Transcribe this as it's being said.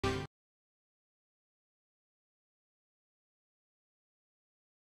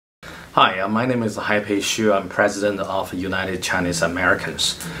Hi, my name is Haipei Shue. I'm president of United Chinese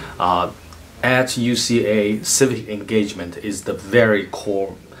Americans. At UCA, civic engagement is the very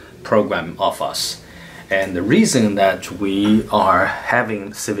core program of us. And the reason that we are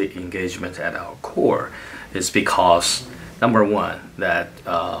having civic engagement at our core is because, number one, that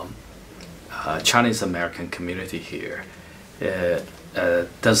Chinese American community here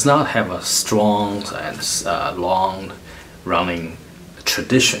does not have a strong and long-running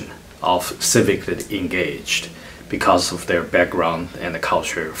tradition of civically engaged because of their background and the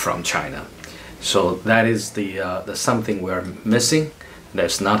culture from China. So that is the something we're missing.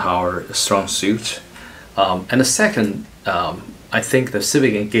 That's not our strong suit. And the second, I think the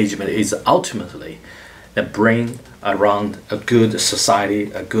civic engagement is ultimately the bring around a good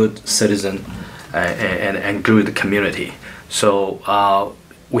society, a good citizen, and good community. So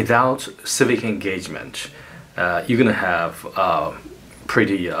without civic engagement, you're gonna have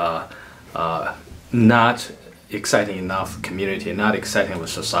pretty not exciting enough community, not exciting enough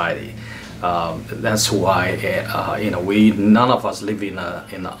society. That's why none of us live on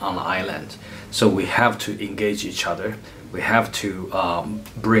an island. So we have to engage each other. We have to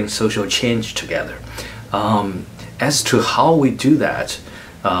bring social change together. As to how we do that,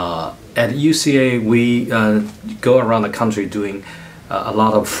 at UCA we go around the country doing a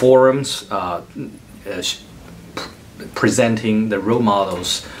lot of forums, presenting the role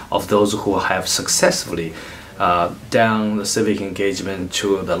models of those who have successfully done the civic engagement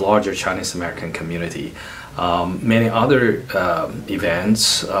to the larger Chinese American community. Many other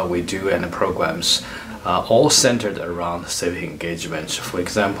events we do and programs all centered around civic engagement. For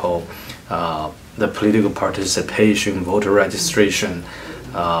example, the political participation, voter registration,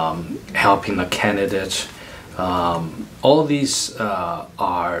 helping a candidate. All these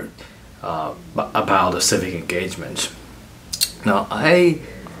are about the civic engagement. Now, I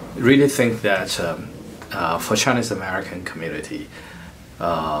really think that for Chinese American community,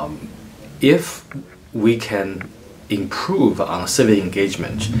 if we can improve on civic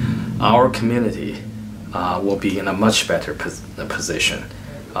engagement, our community will be in a much better position.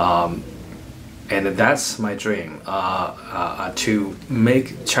 And that's my dream, to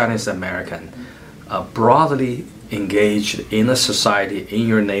make Chinese American broadly engaged in a society, in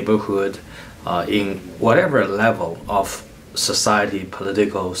your neighborhood, in whatever level of society,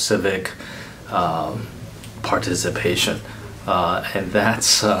 political, civic participation, and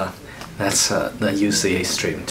that's the UCA stream.